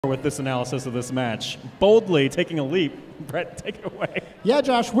with this analysis of this match. Boldly taking a leap. Brett, take it away. Yeah,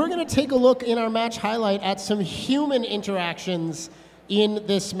 Josh, we're going to take a look in our match highlight at some human interactions in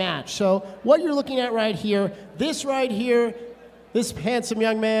this match. So what you're looking at right here, this handsome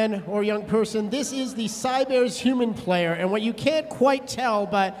young man or young person, this is the Cybears human player. And what you can't quite tell,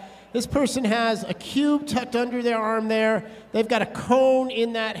 but this person has a cube tucked under their arm there. They've got a cone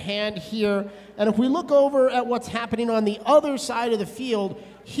in that hand here. And if we look over at what's happening on the other side of the field,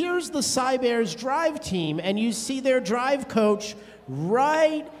 here's the Cybears drive team, and you see their drive coach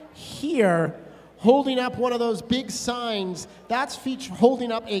right here holding up one of those big signs. That's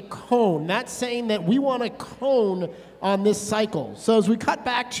holding up a cone. That's saying that we want a cone on this cycle. So as we cut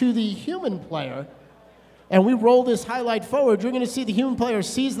back to the human player, and we roll this highlight forward, you're going to see the human player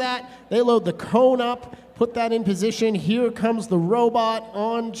sees that. They load the cone up, put that in position. Here comes the robot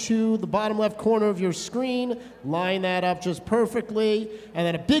onto the bottom left corner of your screen. Line that up just perfectly. And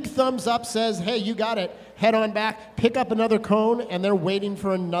then a big thumbs up says, hey, you got it. Head on back, pick up another cone, and they're waiting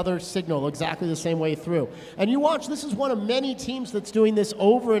for another signal exactly the same way through. And you watch, this is one of many teams that's doing this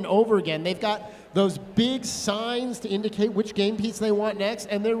over and over again. They've got those big signs to indicate which game piece they want next,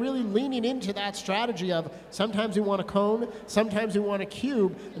 and they're really leaning into that strategy of sometimes we want a cone, sometimes we want a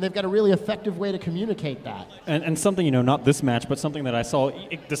cube, and they've got a really effective way to communicate that. And something, not this match, but something that I saw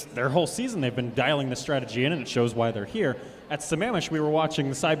their whole season, they've been dialing this strategy in, and it shows why they're here. At Sammamish, we were watching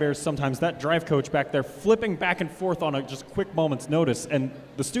the Cybears, sometimes that drive coach back there flipping back and forth on a just quick moment's notice, and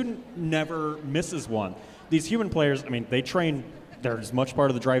the student never misses one. These human players, they train, they're as much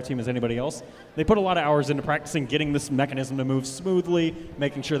part of the drive team as anybody else. They put a lot of hours into practicing getting this mechanism to move smoothly,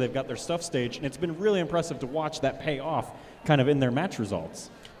 making sure they've got their stuff staged, and it's been really impressive to watch that pay off kind of in their match results.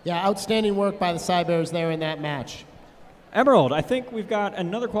 Yeah, outstanding work by the Cybears there in that match. Emerald, I think we've got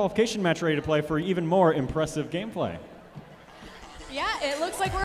another qualification match ready to play for even more impressive gameplay. Yeah, it looks like we're